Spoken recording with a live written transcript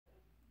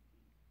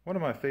One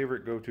of my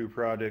favorite go-to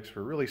projects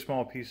for really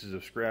small pieces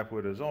of scrap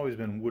wood has always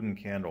been wooden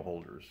candle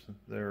holders.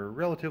 They're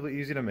relatively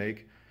easy to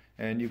make,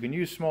 and you can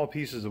use small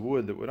pieces of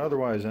wood that would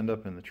otherwise end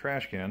up in the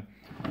trash can.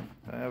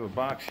 I have a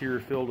box here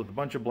filled with a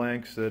bunch of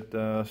blanks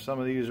that some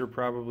of these are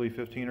probably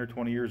 15 or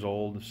 20 years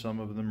old,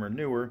 some of them are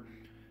newer,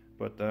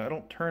 but I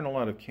don't turn a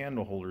lot of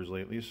candle holders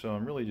lately, so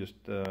I'm really just,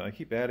 I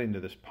keep adding to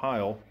this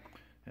pile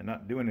and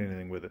not doing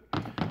anything with it.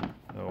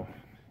 So,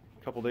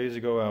 a couple days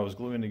ago I was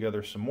gluing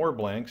together some more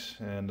blanks,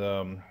 and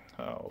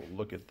oh,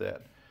 look at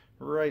that.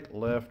 Right,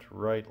 left,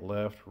 right,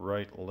 left,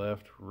 right,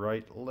 left,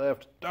 right,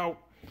 left. Oh!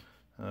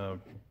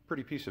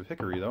 Pretty piece of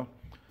hickory though.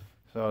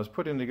 So I was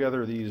putting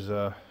together these,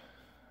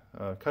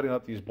 cutting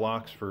up these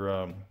blocks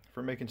for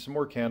making some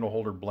more candle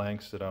holder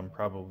blanks that I'm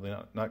probably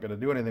not going to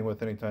do anything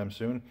with anytime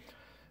soon.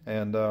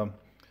 And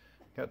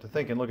got to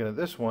thinking, looking at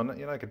this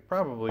one, I could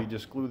probably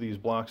just glue these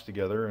blocks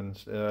together,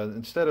 and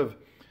instead of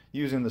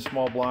using the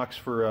small blocks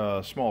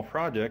for small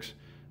projects,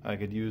 I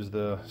could use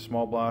the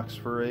small blocks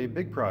for a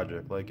big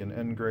project, like an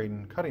end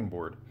grain cutting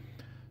board.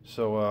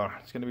 So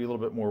it's going to be a little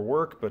bit more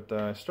work, but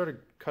I started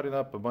cutting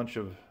up a bunch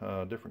of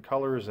different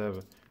colors. I have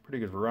a pretty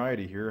good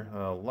variety here,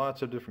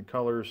 lots of different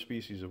colors,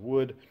 species of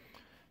wood,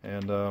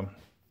 and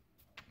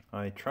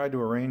I tried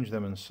to arrange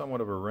them in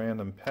somewhat of a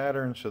random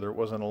pattern so there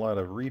wasn't a lot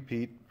of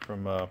repeat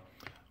from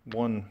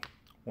one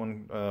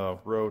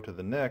row to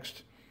the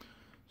next.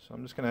 So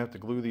I'm just going to have to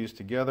glue these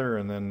together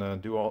and then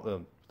do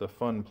all the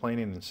fun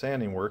planing and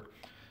sanding work.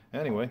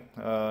 Anyway,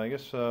 I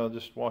guess I'll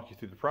just walk you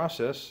through the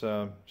process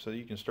so that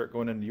you can start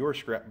going into your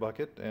scrap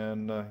bucket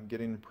and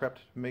getting prepped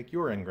to make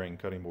your end grain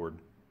cutting board.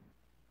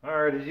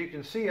 Alright, as you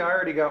can see, I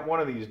already got one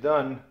of these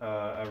done.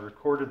 I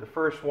recorded the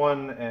first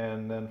one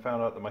and then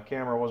found out that my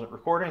camera wasn't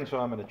recording, so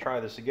I'm going to try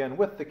this again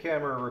with the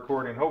camera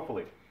recording,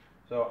 hopefully.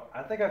 So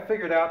I think I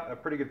figured out a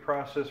pretty good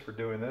process for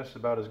doing this,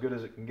 about as good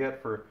as it can get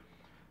for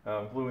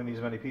gluing these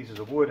many pieces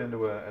of wood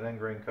into an end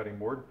grain cutting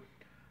board.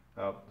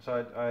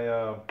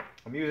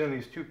 I'm using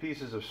these two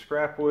pieces of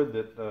scrap wood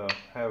that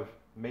have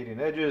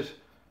mating edges,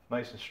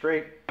 nice and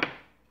straight,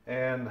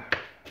 and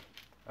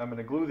I'm going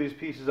to glue these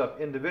pieces up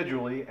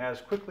individually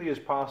as quickly as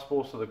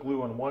possible so the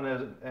glue on one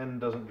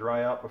end doesn't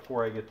dry out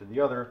before I get to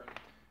the other.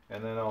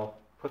 And then I'll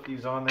put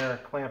these on there,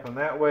 clamp them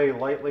that way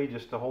lightly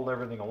just to hold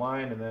everything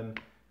aligned, and then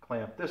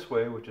clamp this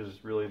way, which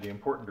is really the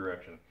important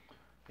direction.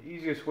 The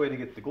easiest way to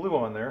get the glue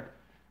on there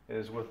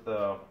is with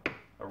a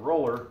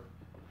roller,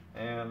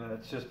 and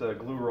it's just a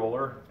glue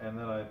roller, and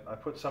then I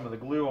put some of the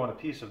glue on a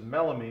piece of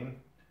melamine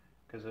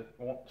because it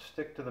won't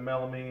stick to the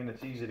melamine,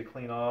 it's easy to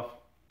clean off,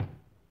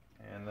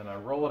 and then I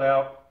roll it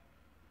out,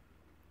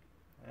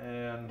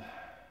 and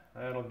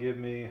that'll give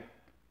me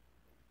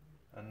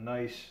a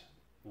nice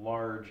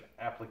large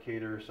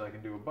applicator so I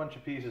can do a bunch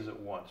of pieces at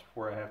once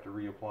before I have to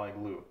reapply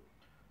glue.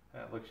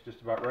 That looks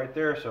just about right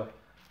there, so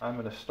I'm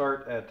going to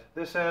start at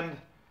this end,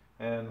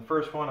 and the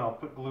first one I'll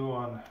put glue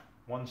on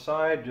one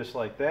side just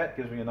like that,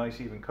 gives me a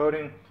nice even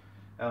coating.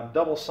 And I'm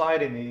double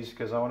siding these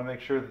because I want to make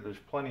sure that there's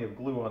plenty of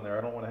glue on there.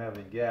 I don't want to have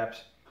any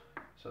gaps.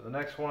 So the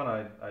next one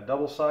I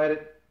double side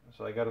it,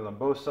 so I got it on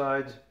both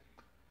sides,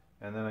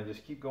 and then I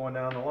just keep going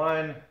down the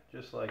line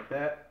just like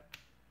that.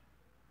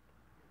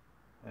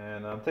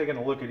 And I'm taking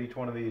a look at each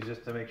one of these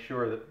just to make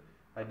sure that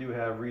I do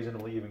have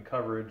reasonably even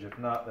coverage. If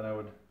not, then I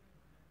would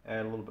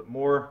add a little bit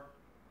more.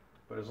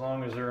 But as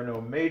long as there are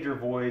no major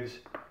voids,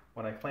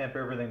 when I clamp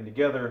everything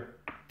together,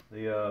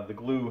 the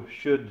glue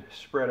should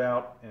spread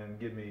out and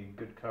give me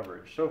good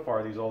coverage. So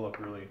far, these all look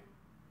really,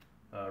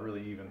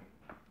 really even.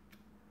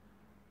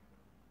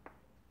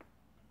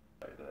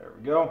 Right, there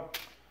we go.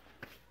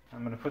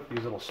 I'm going to put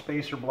these little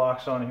spacer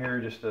blocks on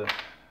here just to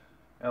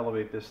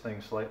elevate this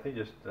thing slightly.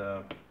 Just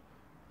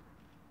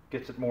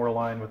gets it more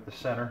aligned with the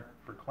center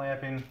for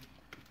clamping.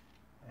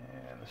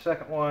 And the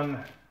second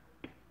one,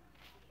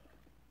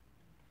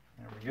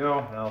 there we go.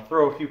 And I'll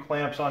throw a few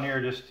clamps on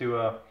here just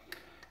to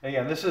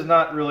again, this is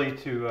not really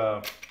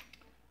to,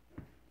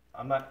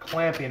 I'm not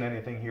clamping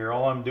anything here.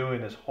 All I'm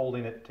doing is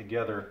holding it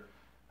together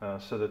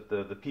so that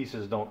the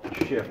pieces don't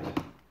shift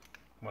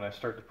when I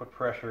start to put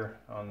pressure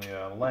on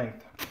the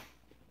length.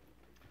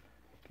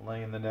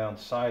 Laying them down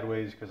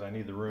sideways because I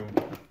need the room.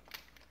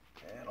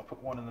 And I'll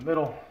put one in the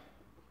middle.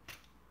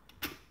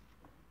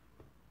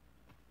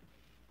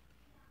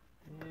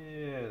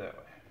 Yeah, that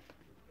way.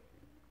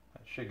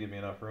 That should give me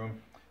enough room.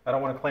 I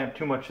don't want to clamp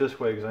too much this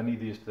way because I need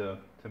these to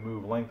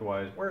move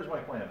lengthwise. Where's my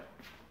clamp?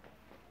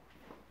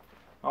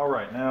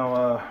 Alright, now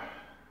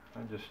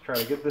I just try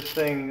to get this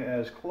thing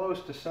as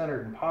close to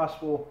centered as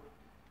possible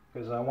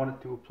because I want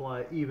it to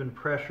apply even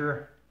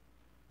pressure.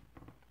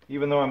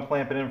 Even though I'm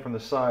clamping in from the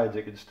sides,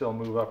 it could still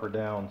move up or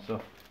down. So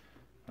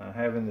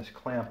having this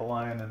clamp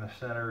aligned in the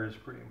center is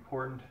pretty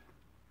important.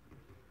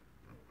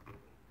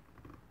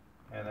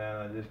 And then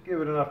I just give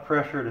it enough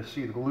pressure to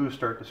see the glue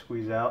start to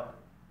squeeze out.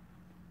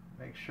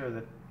 Make sure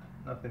that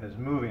nothing is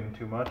moving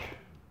too much.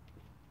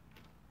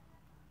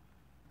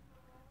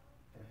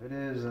 If it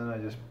is, then I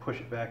just push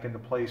it back into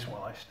place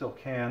while I still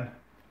can.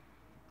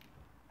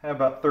 I have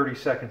about 30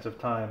 seconds of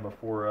time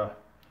before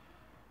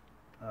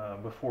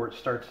before it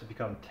starts to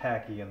become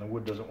tacky and the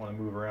wood doesn't want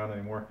to move around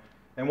anymore.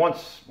 And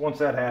once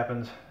that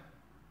happens,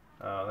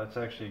 that's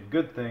actually a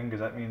good thing, because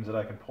that means that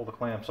I can pull the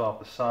clamps off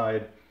the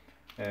side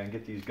and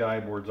get these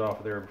guide boards off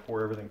of there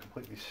before everything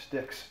completely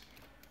sticks.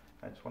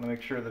 I just want to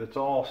make sure that it's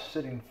all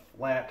sitting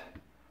flat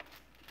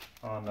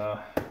on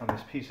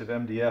this piece of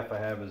MDF I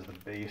have as the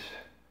base.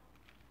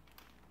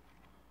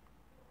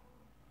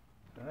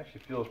 It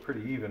actually feels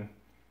pretty even.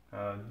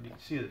 You can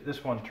see that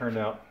this one turned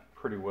out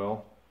pretty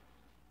well.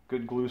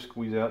 Good glue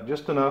squeeze out,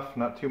 just enough,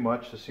 not too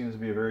much. This seems to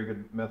be a very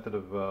good method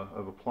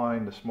of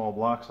applying to small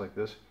blocks like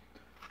this.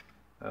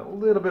 A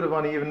little bit of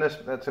unevenness,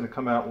 but that's going to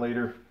come out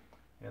later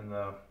in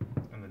the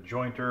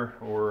jointer,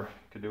 or you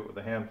could do it with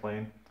a hand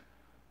plane.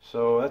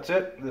 So that's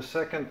it. The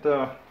second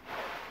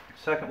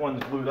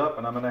one's glued up,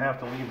 and I'm going to have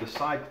to leave the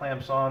side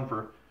clamps on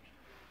for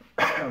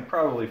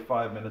probably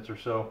 5 minutes or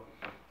so.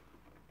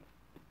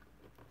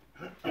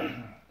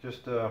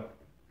 Just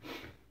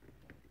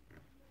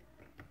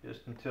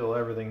until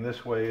everything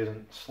this way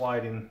isn't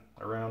sliding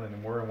around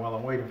anymore. And while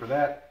I'm waiting for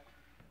that,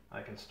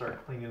 I can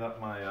start cleaning up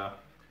my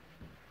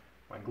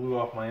my glue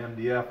off my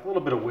MDF. A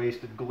little bit of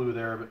wasted glue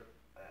there, but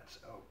that's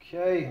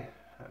okay.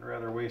 I'd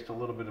rather waste a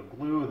little bit of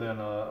glue than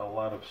a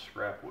lot of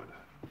scrap wood.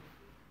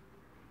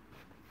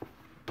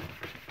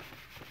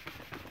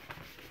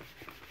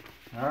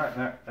 Alright,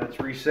 now that's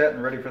reset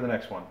and ready for the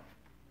next one.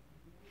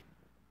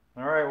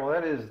 Alright, well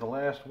that is the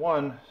last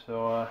one,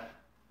 so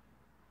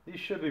these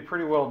should be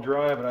pretty well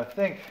dry, but I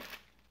think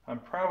I'm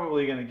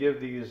probably going to give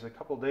these a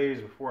couple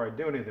days before I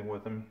do anything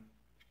with them,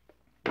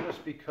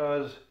 just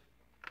because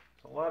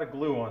there's a lot of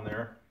glue on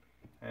there,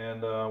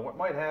 and what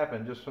might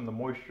happen just from the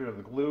moisture of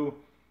the glue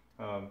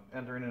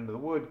entering into the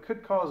wood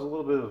could cause a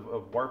little bit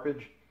of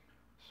warpage.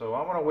 So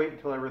I want to wait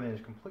until everything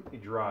is completely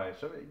dry.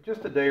 So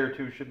just a day or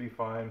two should be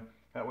fine.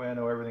 That way I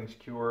know everything's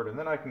cured, and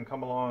then I can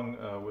come along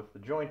with the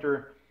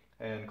jointer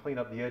and clean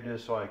up the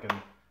edges so I can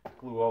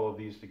glue all of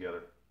these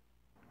together.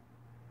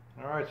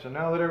 Alright, so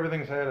now that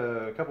everything's had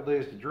a couple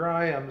days to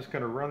dry, I'm just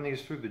going to run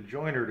these through the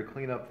jointer to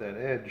clean up that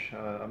edge.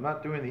 I'm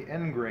not doing the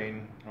end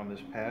grain on this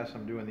pass,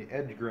 I'm doing the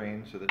edge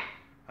grain so that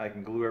I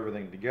can glue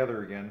everything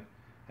together again.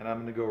 And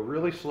I'm going to go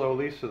really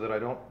slowly so that I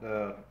don't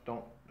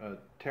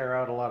tear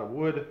out a lot of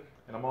wood.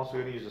 And I'm also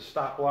going to use a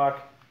stop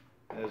block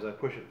as I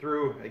push it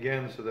through,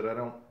 again, so that I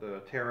don't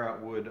tear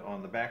out wood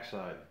on the back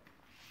side.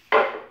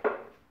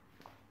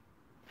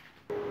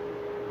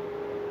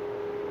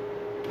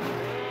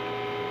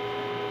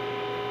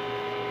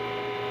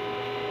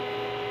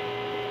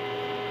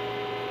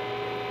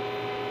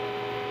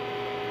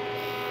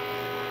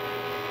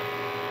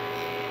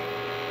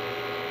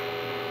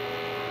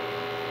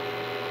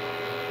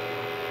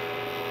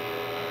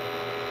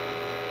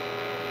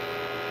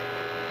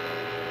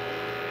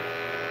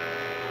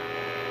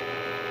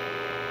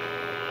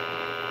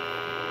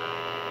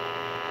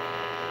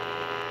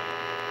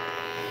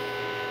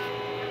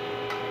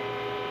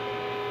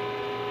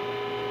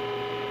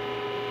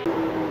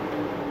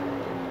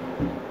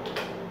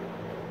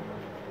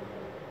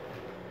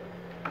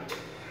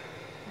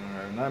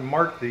 And I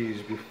marked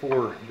these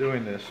before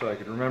doing this so I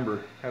could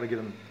remember how to get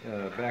them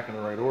back in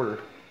the right order.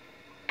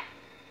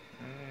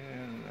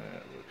 And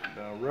that looks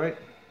about right.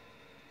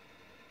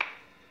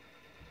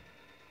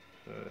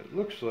 So it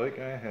looks like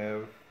I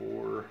have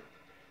four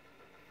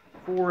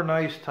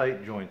nice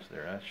tight joints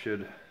there. That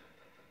should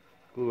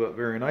glue up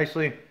very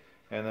nicely.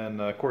 And then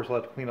of course I'll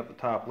have to clean up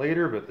the top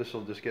later, but this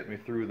will just get me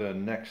through the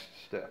next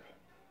step.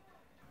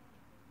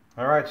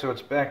 Alright, so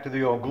it's back to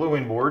the old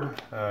gluing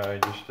board. I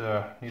just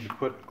need to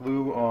put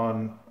glue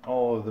on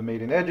all of the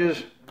mating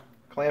edges,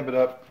 clamp it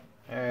up,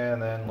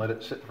 and then let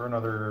it sit for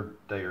another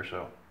day or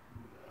so.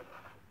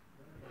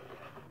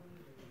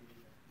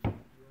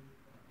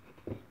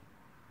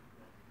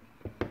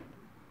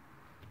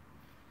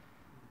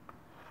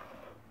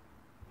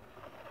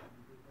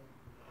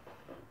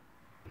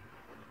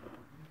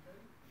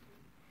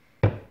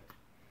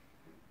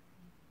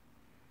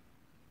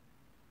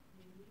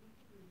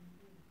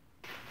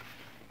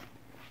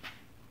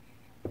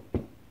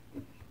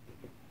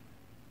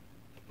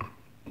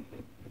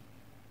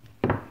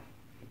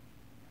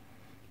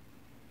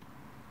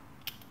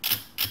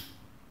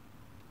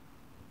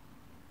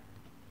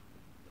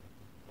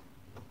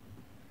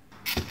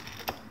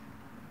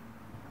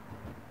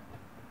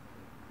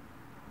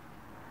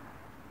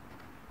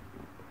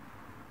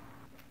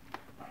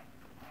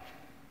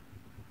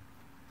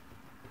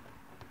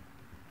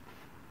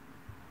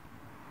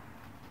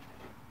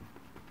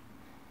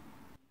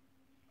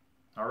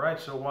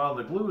 Alright, so while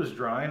the glue is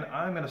drying,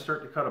 I'm going to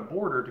start to cut a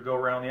border to go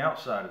around the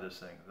outside of this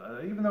thing.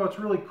 Even though it's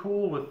really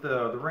cool with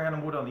the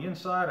random wood on the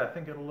inside, I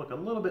think it'll look a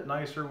little bit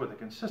nicer with a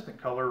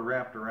consistent color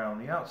wrapped around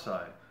the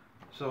outside.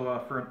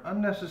 So for an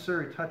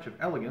unnecessary touch of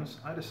elegance,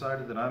 I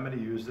decided that I'm going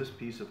to use this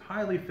piece of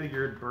highly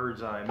figured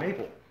bird's eye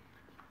maple.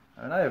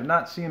 And I have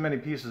not seen many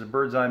pieces of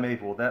bird's eye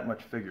maple with that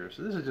much figure,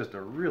 so this is just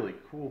a really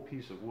cool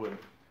piece of wood.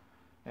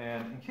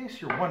 And in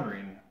case you're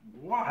wondering,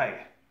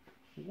 why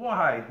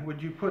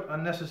would you put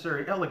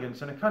unnecessary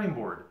elegance in a cutting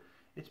board?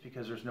 it's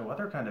because there's no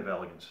other kind of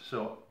elegance.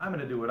 So I'm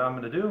going to do what I'm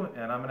going to do,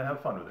 and I'm going to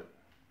have fun with it.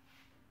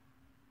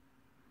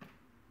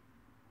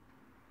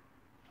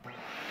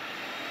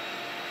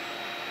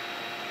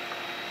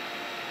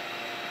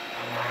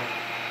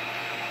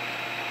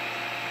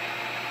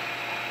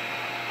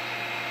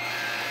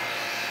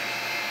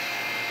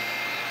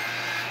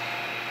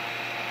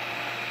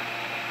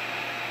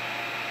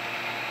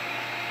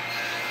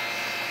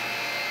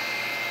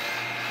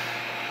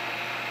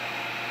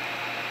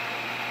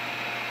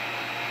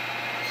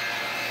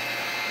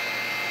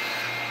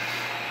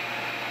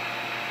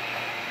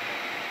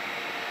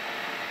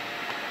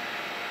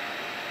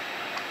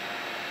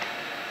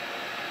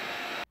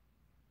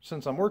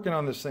 Since I'm working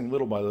on this thing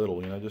little by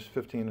little, just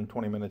 15 and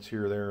 20 minutes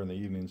here or there in the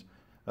evenings,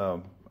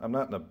 I'm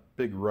not in a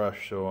big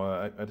rush, so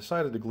I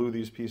decided to glue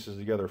these pieces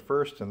together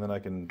first, and then I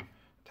can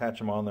attach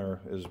them on there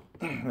as,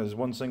 as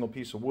one single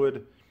piece of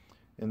wood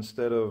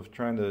instead of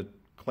trying to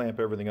clamp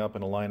everything up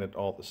and align it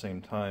all at the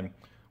same time.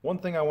 One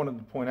thing I wanted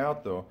to point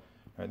out though,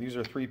 these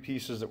are 3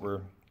 pieces that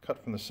were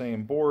cut from the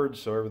same board,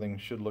 so everything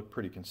should look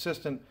pretty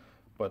consistent,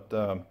 but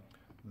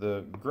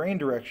the grain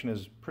direction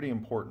is pretty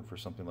important for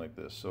something like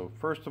this. So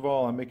first of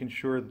all, I'm making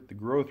sure that the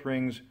growth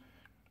rings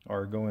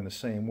are going the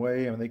same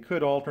way. I mean, they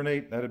could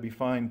alternate, that'd be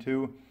fine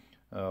too.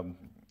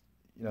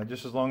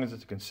 Just as long as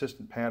it's a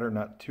consistent pattern,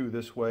 not 2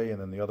 this way and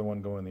then the other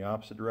one going the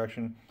opposite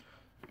direction.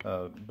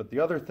 But the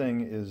other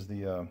thing is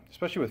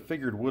especially with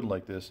figured wood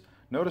like this,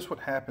 notice what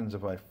happens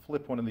if I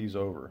flip one of these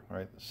over,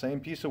 right? Same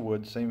piece of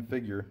wood, same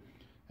figure,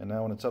 and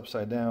now when it's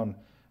upside down,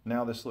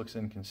 now this looks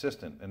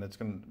inconsistent, and it's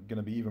going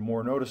to be even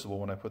more noticeable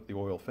when I put the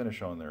oil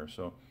finish on there.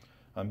 So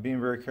I'm being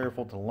very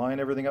careful to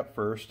line everything up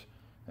first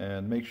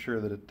and make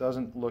sure that it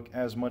doesn't look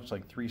as much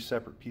like 3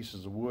 separate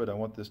pieces of wood. I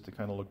want this to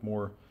kind of look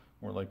more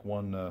like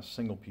one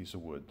single piece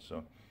of wood.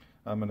 So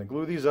I'm going to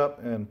glue these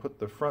up and put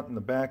the front and the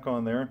back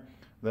on there.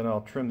 Then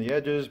I'll trim the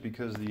edges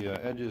because the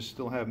edges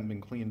still haven't been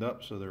cleaned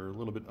up, so they're a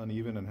little bit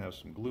uneven and have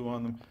some glue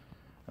on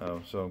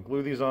them. So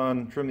glue these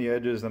on, trim the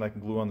edges, then I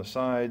can glue on the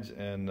sides,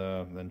 and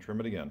then trim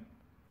it again.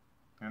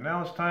 And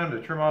now it's time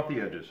to trim off the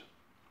edges.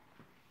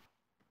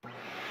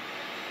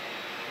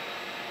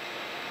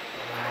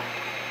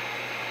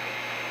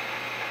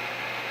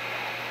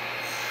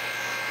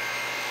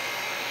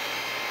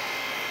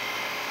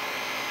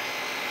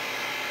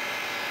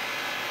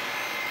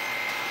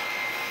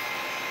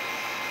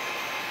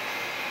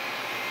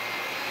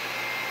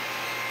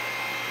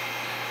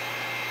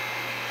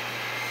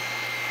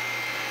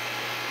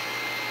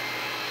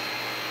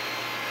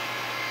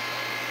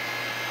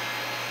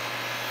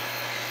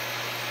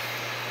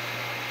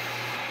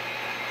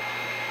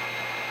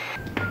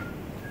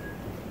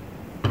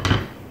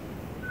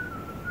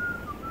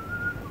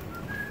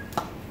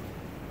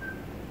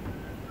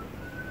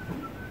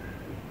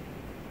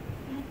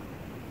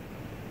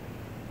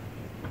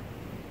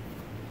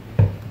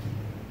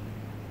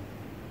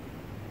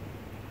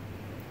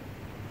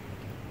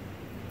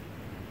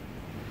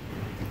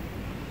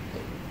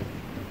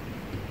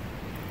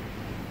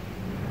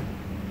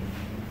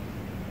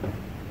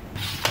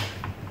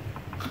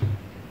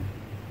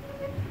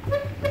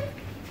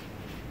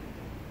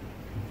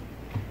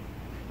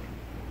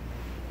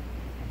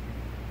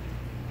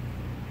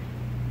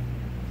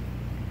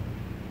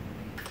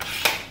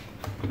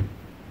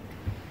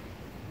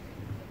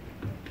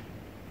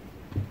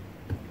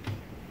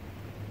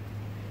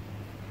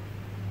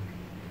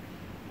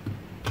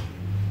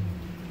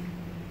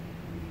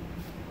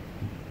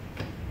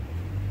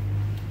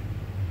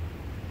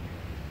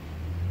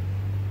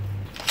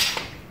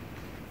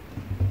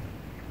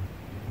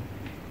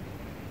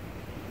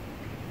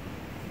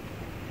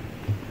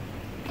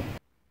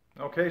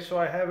 Okay, so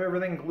I have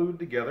everything glued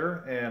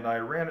together, and I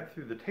ran it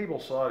through the table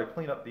saw to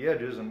clean up the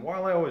edges, and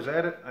while I was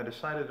at it, I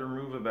decided to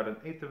remove about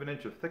 1/8 of an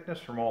inch of thickness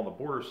from all the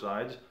border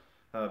sides,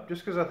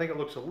 just because I think it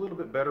looks a little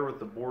bit better with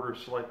the border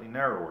slightly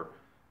narrower.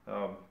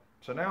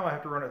 So now I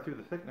have to run it through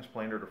the thickness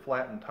planer to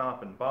flatten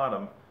top and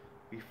bottom.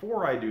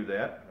 Before I do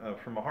that,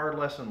 from a hard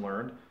lesson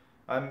learned,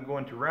 I'm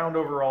going to round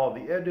over all of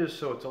the edges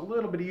so it's a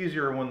little bit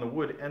easier when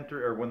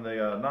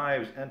the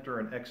knives enter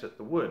and exit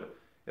the wood.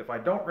 If I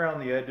don't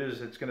round the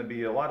edges, it's going to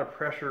be a lot of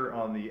pressure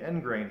on the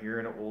end grain here,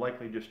 and it will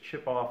likely just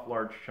chip off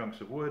large chunks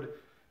of wood.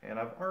 And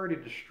I've already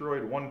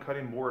destroyed one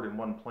cutting board and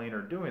one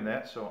planer doing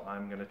that, so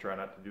I'm going to try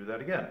not to do that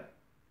again.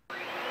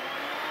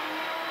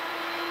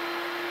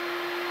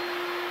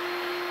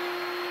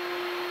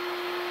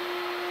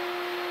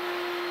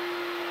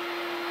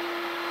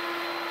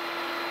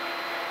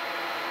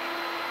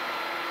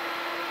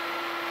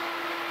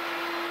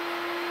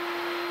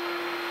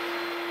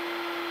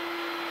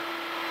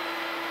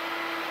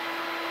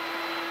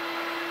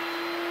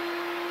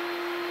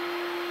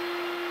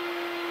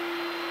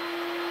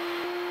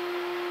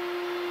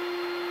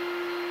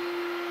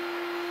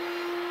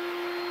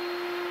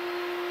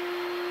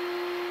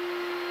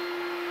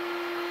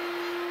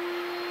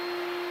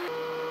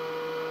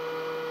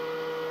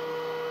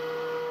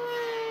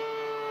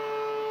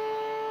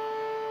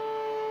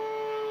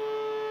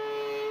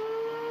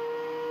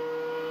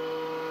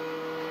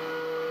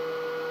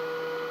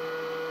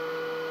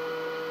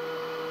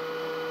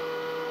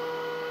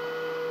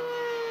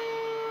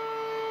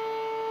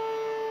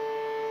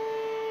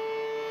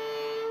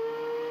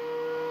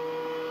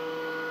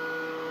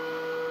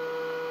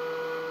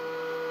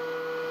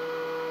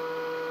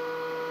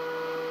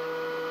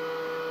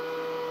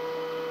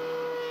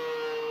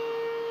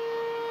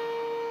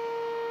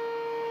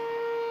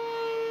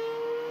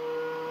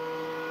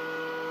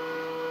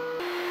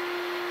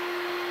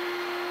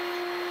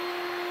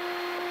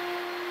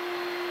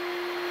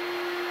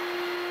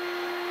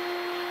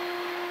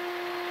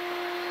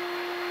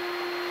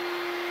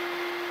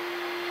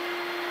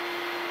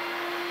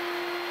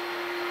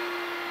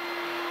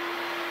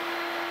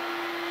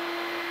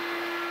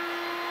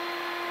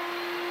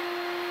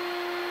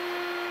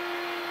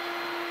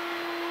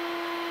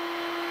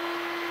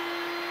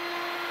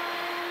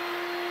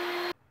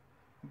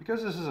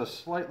 Because this is a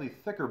slightly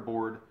thicker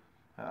board,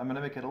 I'm going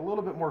to make it a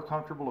little bit more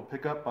comfortable to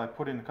pick up by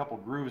putting a couple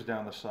grooves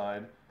down the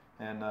side.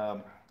 And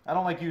I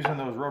don't like using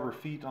those rubber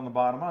feet on the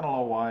bottom. I don't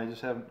know why, I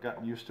just haven't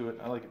gotten used to it.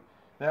 I like it.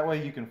 That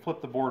way you can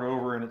flip the board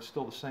over and it's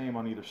still the same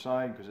on either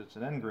side because it's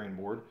an end grain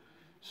board.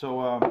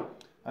 So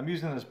I'm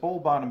using this bowl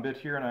bottom bit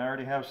here, and I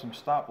already have some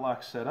stop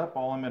blocks set up.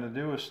 All I'm going to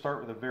do is start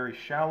with a very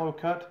shallow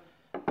cut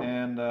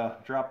and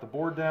drop the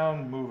board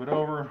down, move it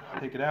over,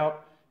 take it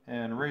out,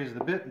 and raise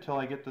the bit until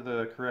I get to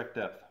the correct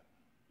depth.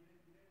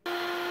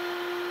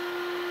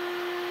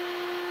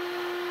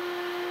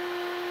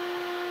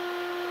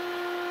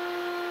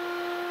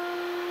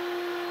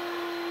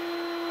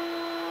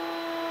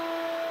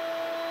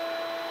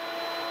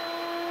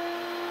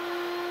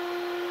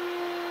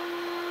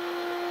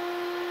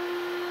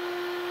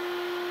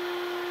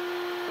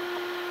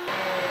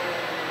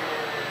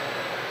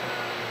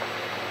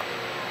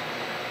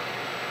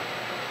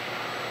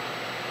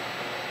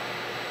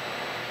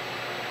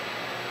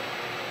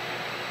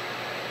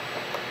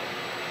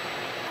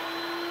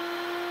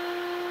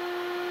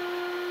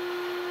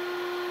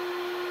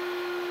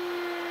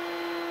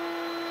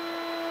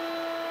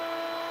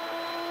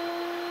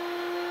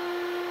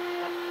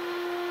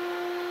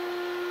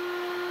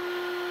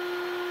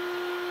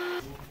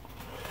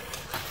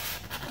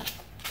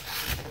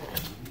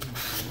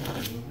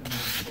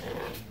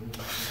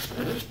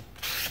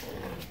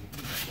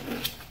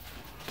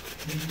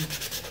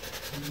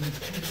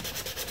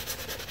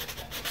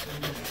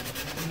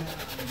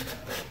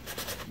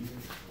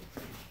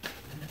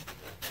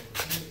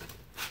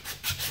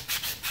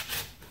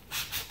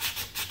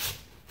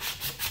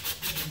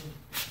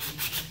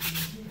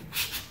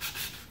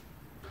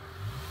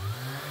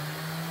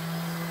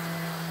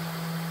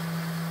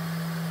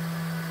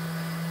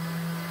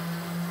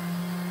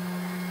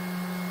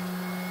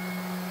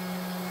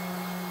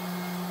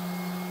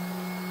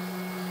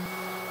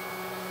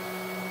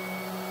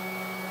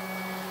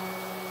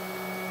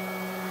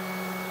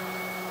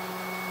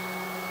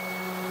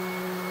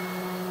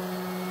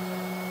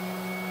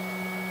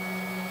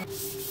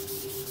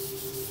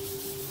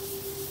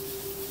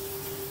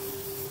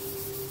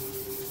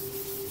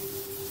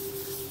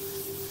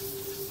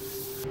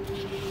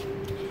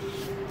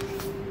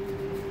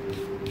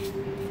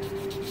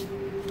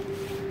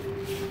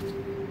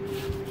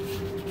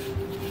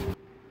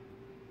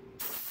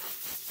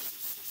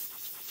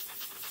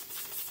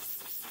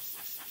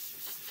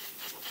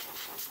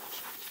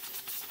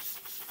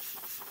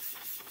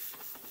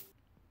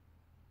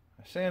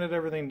 Sanded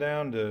everything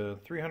down to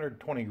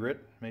 320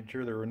 grit, made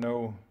sure there were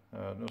no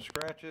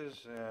scratches,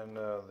 and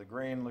the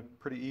grain looked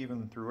pretty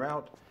even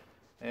throughout.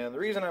 And the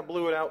reason I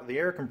blew it out with the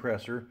air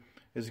compressor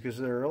is because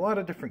there are a lot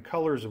of different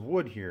colors of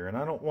wood here, and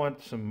I don't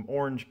want some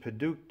orange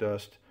Padauk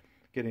dust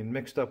getting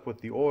mixed up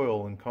with the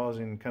oil and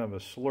causing kind of a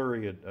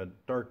slurry, a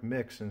dark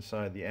mix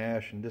inside the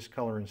ash and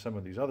discoloring some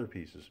of these other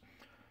pieces.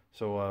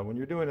 So when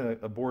you're doing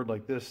a board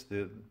like this,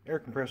 the air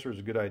compressor is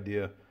a good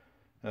idea.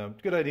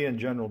 Good idea in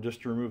general,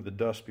 just to remove the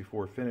dust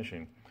before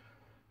finishing.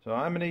 So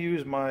I'm going to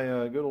use my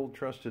good old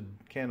trusted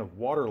can of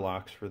water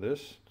locks for this.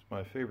 It's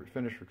my favorite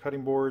finish for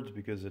cutting boards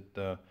because it's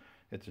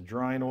a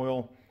drying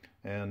oil.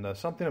 And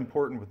something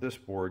important with this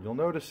board, you'll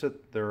notice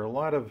that there are a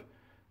lot of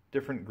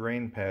different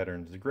grain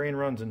patterns. The grain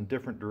runs in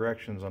different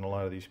directions on a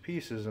lot of these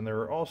pieces, and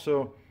there are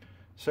also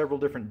several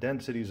different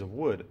densities of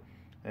wood.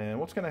 And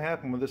what's going to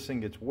happen when this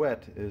thing gets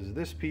wet is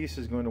this piece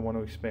is going to want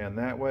to expand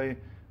that way,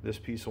 this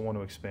piece will want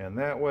to expand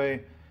that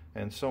way,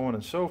 and so on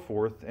and so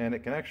forth, and it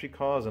can actually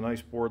cause a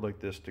nice board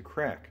like this to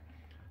crack.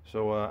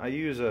 So I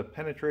use a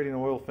penetrating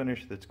oil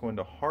finish that's going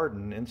to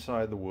harden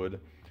inside the wood,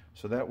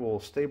 so that will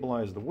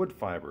stabilize the wood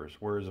fibers,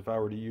 whereas if I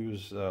were to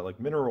use like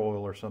mineral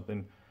oil or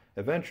something,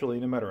 eventually,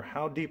 no matter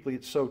how deeply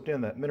it's soaked in,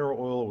 that mineral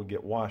oil would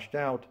get washed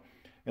out,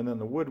 and then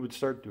the wood would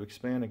start to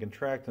expand and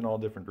contract in all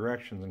different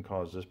directions and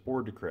cause this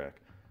board to crack.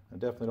 I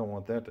definitely don't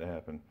want that to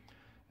happen.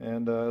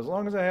 And as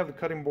long as I have the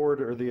cutting board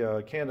or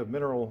the can of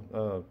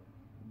mineral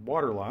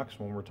water locks,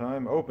 one more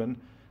time, open.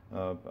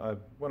 I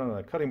went on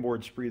a cutting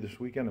board spree this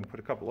weekend and put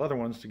a couple other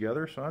ones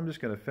together, so I'm just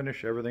going to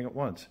finish everything at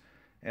once.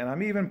 And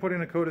I'm even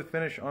putting a coated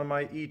finish on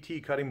my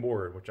ET cutting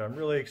board, which I'm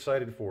really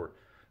excited for.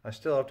 I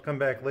still have to come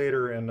back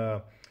later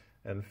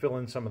and fill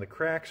in some of the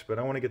cracks, but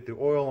I want to get the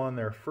oil on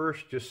there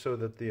first, just so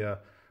that the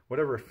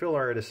whatever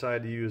filler I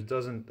decide to use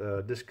doesn't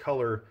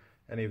discolor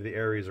any of the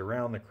areas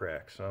around the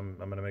cracks. So I'm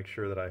going to make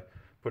sure that I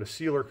put a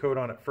sealer coat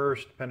on it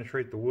first,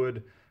 penetrate the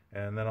wood,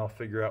 and then I'll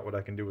figure out what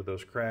I can do with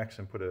those cracks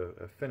and put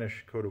a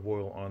finish coat of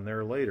oil on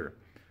there later.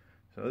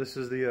 So this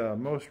is the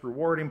most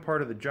rewarding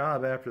part of the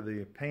job. After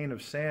the pain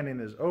of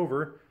sanding is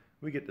over,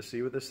 we get to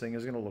see what this thing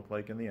is going to look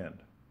like in the end.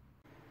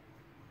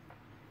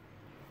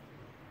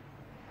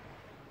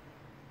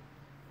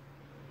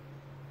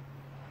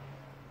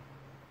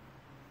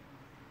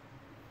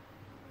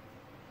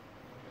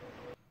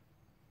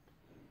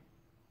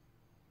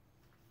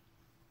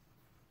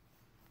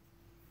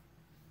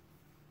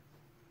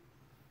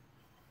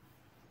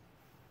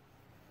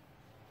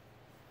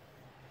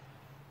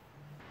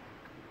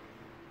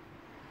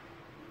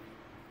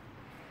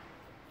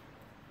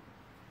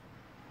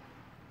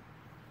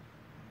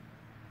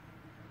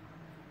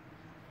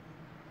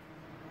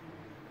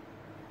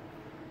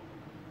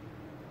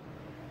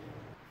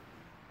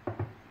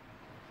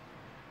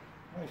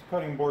 These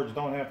cutting boards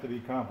don't have to be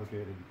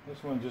complicated.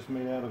 This one's just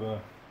made out of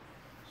a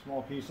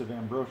small piece of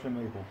ambrosia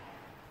maple.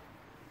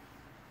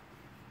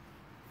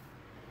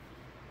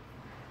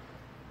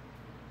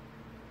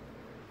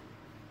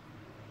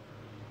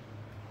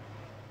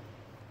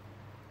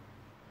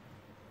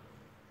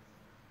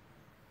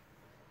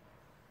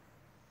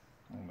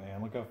 Oh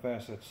man, look how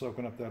fast that's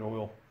soaking up that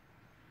oil.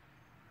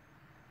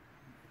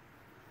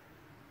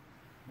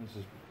 This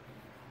is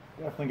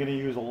definitely going to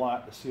use a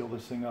lot to seal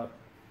this thing up.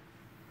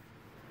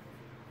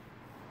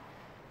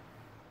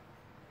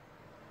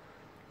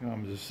 You know,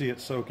 I'm just see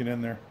it soaking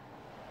in there.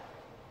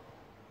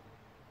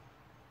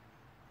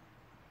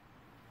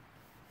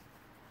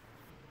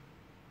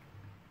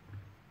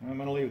 I'm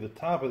going to leave the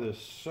top of this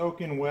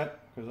soaking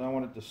wet because I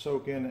want it to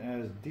soak in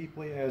as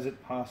deeply as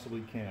it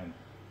possibly can.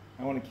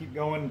 I want to keep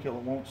going until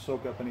it won't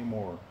soak up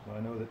anymore. So I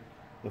know that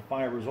the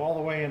fibers all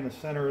the way in the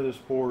center of this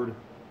board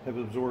have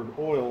absorbed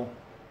oil,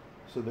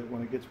 so that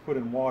when it gets put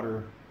in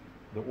water,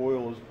 the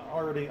oil is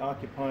already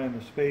occupying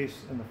the space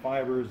and the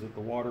fibers that the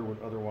water would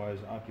otherwise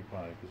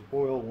occupy, because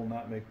oil will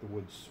not make the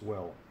wood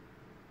swell.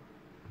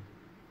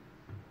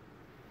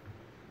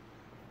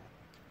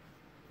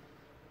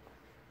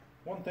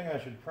 One thing I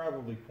should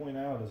probably point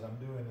out as I'm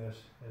doing this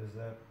is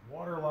that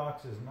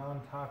Waterlox is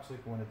non-toxic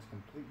when it's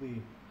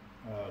completely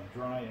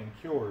dry and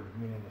cured,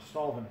 meaning the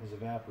solvent has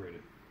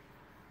evaporated.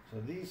 So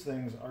these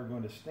things are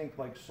going to stink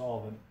like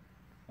solvent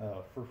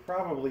for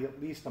probably at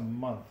least a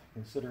month,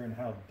 considering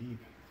how deep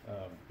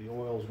the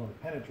oil is going to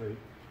penetrate.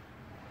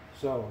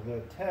 So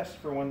the test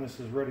for when this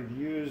is ready to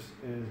use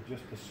is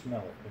just to smell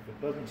it. If it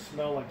doesn't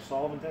smell like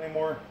solvent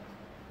anymore,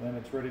 then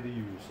it's ready to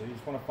use. So you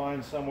just want to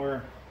find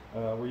somewhere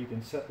where you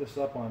can set this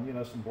up on,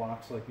 some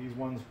blocks like these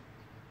ones,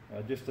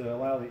 just to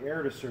allow the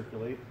air to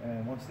circulate.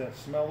 And once that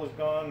smell is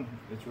gone,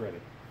 it's ready.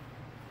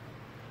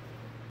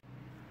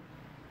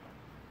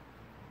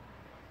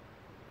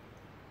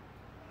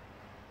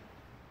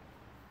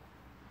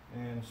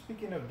 And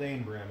speaking of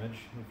Dane bramage,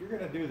 if you're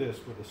going to do this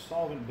with a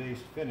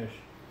solvent-based finish,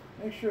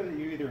 make sure that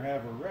you either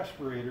have a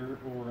respirator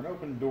or an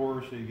open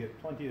door so you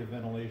get plenty of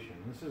ventilation.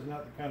 This is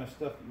not the kind of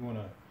stuff that you want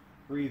to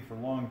breathe for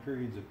long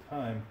periods of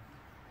time.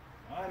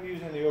 I'm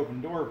using the open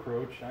door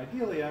approach.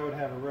 Ideally, I would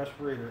have a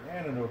respirator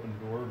and an open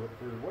door, but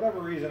for whatever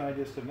reason, I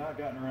just have not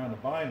gotten around to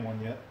buying one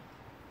yet.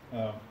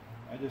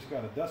 I just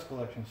got a dust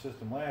collection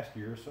system last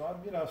year, so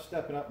I'm,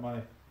 stepping up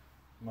my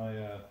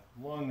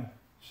lung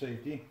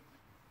safety.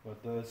 But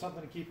it's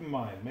something to keep in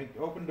mind. Make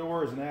open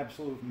door is an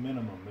absolute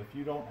minimum. If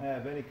you don't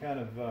have any kind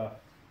of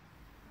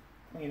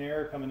clean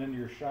air coming into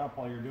your shop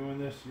while you're doing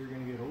this, you're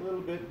going to get a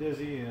little bit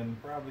dizzy and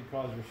probably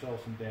cause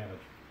yourself some damage.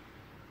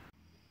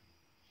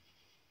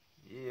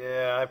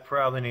 Yeah, I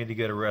probably need to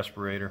get a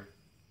respirator.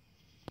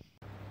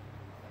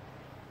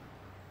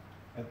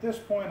 At this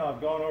point,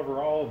 I've gone over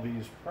all of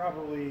these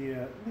probably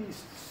at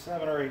least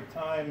 7 or 8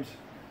 times.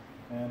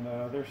 And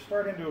they're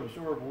starting to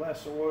absorb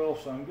less oil,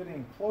 so I'm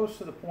getting close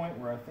to the point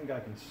where I think I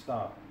can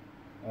stop.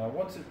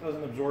 Once it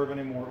doesn't absorb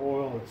any more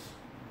oil, it's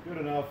good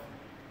enough,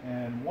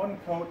 and one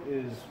coat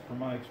is, from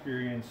my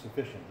experience,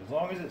 sufficient. As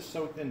long as it's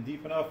soaked in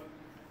deep enough,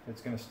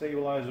 it's going to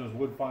stabilize those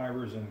wood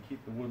fibers and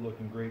keep the wood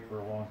looking great for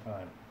a long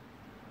time.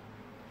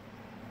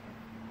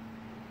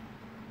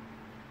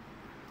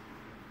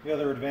 The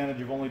other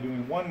advantage of only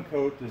doing one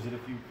coat is that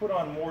if you put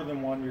on more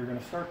than one, you're going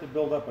to start to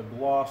build up a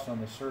gloss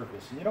on the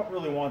surface. And you don't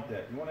really want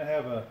that. You want to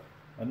have a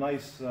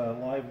nice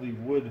lively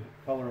wood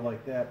color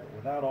like that, but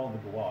without all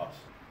the gloss.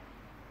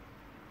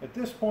 At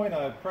this point,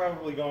 I've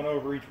probably gone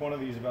over each one of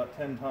these about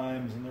 10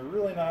 times, and they're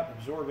really not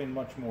absorbing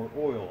much more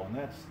oil. And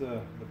that's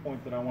the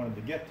point that I wanted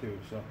to get to.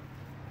 So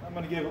I'm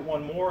going to give it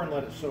one more and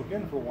let it soak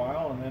in for a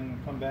while, and then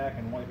come back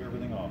and wipe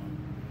everything off.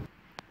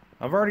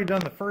 I've already done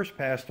the first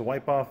pass to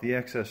wipe off the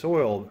excess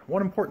oil.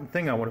 One important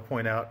thing I want to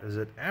point out is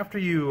that after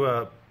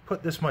you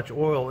put this much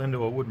oil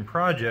into a wooden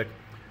project,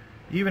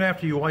 even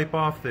after you wipe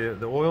off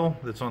the oil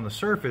that's on the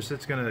surface,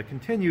 it's going to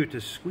continue to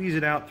squeeze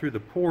it out through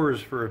the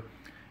pores for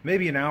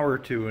maybe an hour or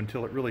two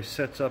until it really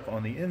sets up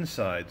on the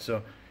inside.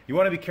 So you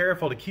want to be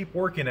careful to keep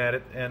working at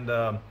it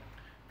and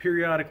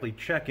periodically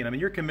checking. I mean,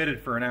 you're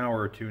committed for an hour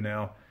or two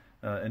now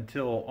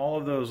until all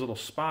of those little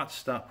spots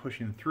stop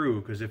pushing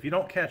through, because if you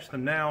don't catch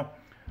them now,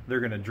 they're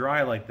going to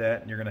dry like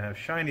that, and you're going to have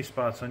shiny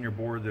spots on your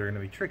board that are going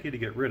to be tricky to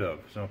get rid of.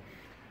 So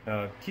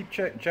keep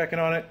checking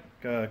on it.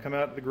 Come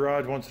out to the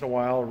garage once in a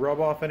while,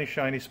 rub off any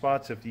shiny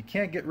spots. If you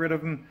can't get rid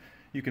of them,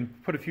 you can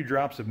put a few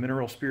drops of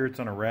mineral spirits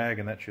on a rag,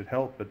 and that should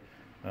help.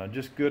 But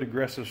just good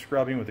aggressive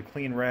scrubbing with a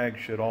clean rag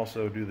should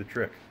also do the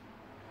trick.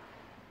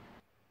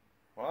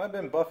 Well, I've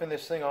been buffing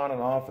this thing on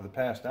and off for the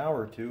past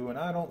hour or two, and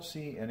I don't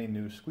see any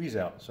new squeeze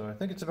out. So I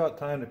think it's about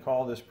time to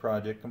call this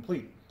project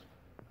complete.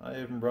 I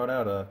even brought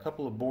out a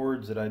couple of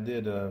boards that I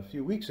did a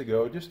few weeks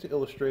ago just to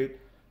illustrate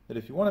that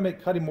if you want to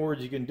make cutting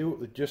boards, you can do it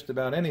with just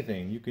about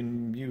anything. You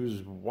can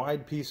use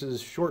wide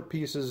pieces, short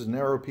pieces,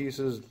 narrow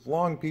pieces,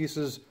 long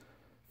pieces,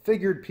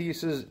 figured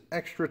pieces,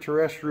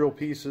 extraterrestrial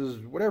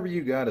pieces. Whatever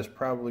you got is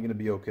probably going to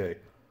be okay.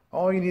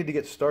 All you need to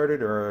get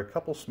started are a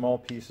couple small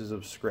pieces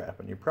of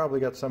scrap, and you probably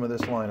got some of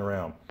this lying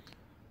around.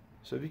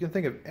 So if you can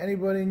think of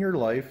anybody in your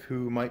life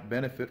who might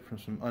benefit from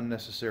some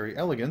unnecessary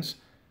elegance,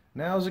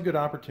 now's a good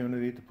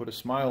opportunity to put a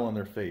smile on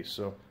their face.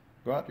 So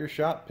go out to your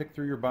shop, pick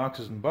through your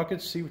boxes and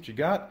buckets, see what you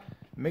got,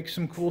 make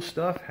some cool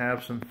stuff,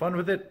 have some fun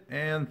with it,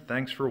 and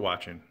thanks for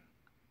watching.